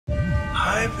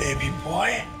Hi, baby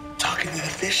boy. Talking to the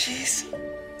fishies?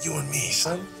 You and me,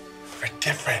 son, are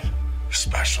different. We're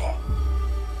special.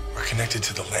 We're connected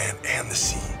to the land and the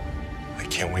sea. I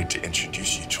can't wait to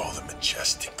introduce you to all the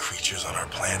majestic creatures on our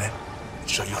planet and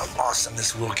show you how awesome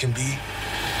this world can be.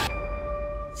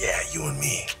 Yeah, you and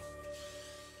me.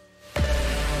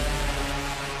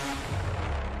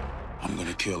 I'm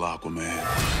gonna kill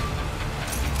Aquaman.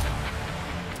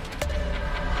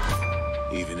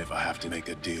 Even if I have to make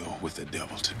a deal with the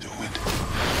devil to do it.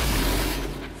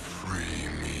 Free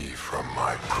me from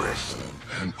my prison,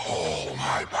 and all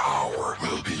my power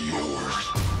will be yours.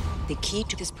 The key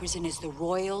to this prison is the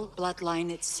royal bloodline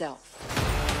itself.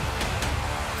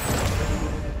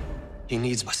 He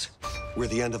needs us. We're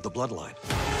the end of the bloodline.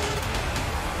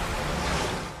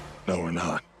 No, we're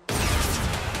not.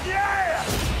 Yeah!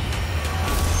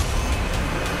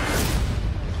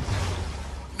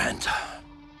 Manta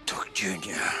took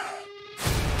Junior.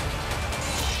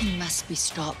 He must be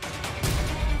stopped.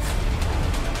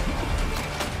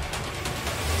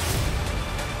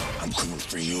 I'm coming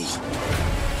for you.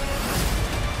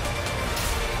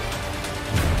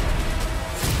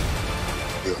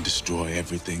 We'll destroy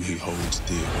everything he holds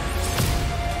dear.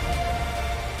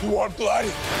 You want blood?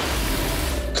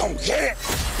 Come get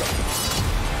it!